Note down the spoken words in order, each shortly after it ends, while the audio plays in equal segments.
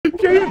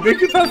can't even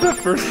make it past that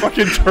first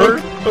fucking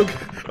turn.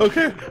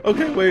 Okay,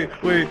 wait.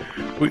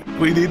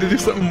 We need to do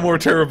something more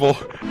terrible.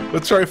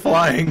 Let's try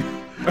flying.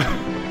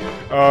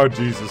 Oh,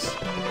 Jesus.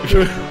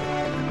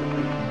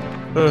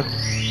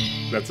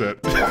 That's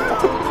it.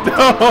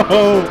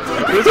 No!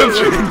 There's no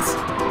wings.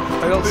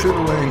 I don't see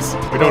the wings.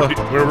 We don't need,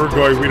 where we're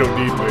going, we don't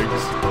need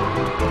wings.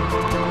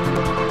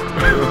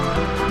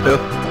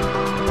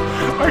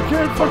 I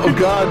can't fucking... Oh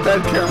god,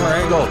 bad camera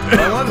angle.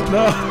 I want to...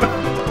 No.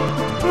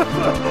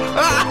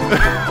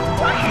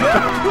 No,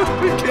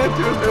 we can't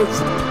do this.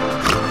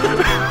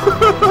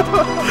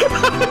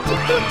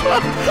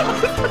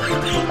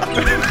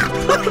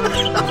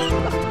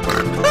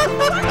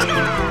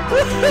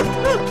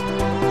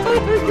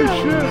 Holy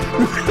shit.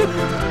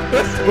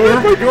 Where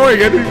am I going?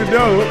 I don't even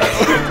know.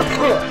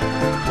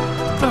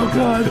 Oh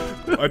god.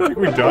 I think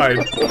we died.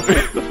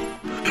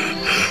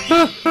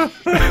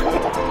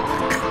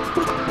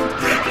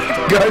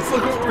 Guys,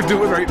 look what we're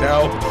doing right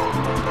now.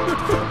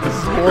 This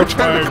is We're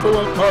trying to pull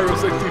up Mario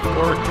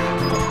 64.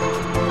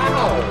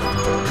 Ow!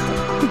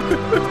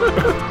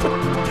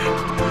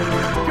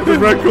 Get the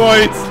red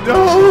coins!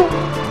 No!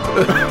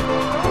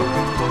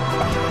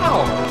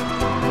 Ow!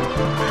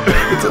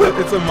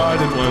 It's a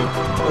modded one.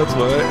 That's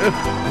why.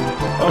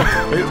 Oh,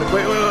 wait.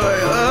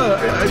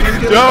 I need to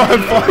get No,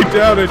 I'm falling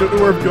down. I don't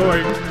know where I'm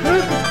going.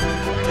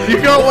 You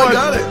got one! I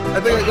got it. I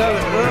think I got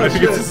it. Oh, I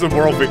think it's just a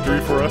moral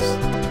victory for us.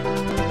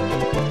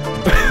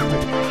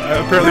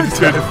 Apparently,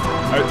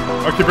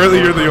 apparently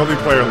you're the only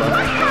player left.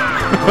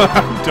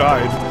 I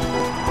died.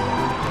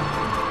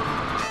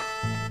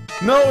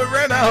 No, it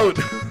ran out.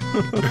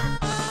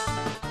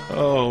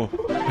 Oh,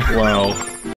 wow.